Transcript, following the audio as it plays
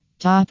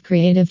Top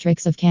creative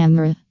tricks of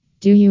camera.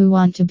 Do you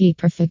want to be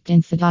perfect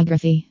in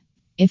photography?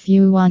 If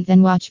you want,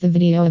 then watch the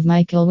video of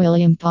Michael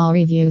William Paul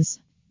Reviews.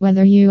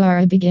 Whether you are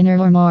a beginner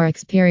or more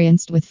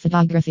experienced with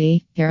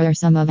photography, here are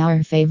some of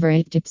our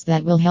favorite tips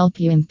that will help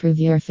you improve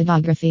your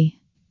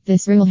photography.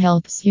 This rule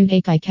helps you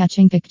take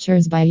eye-catching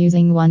pictures by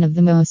using one of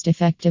the most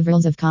effective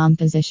rules of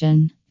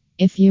composition.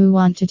 If you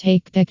want to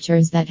take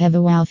pictures that have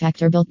a wow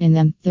factor built in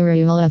them, the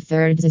rule of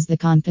thirds is the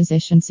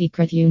composition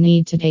secret you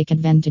need to take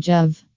advantage of.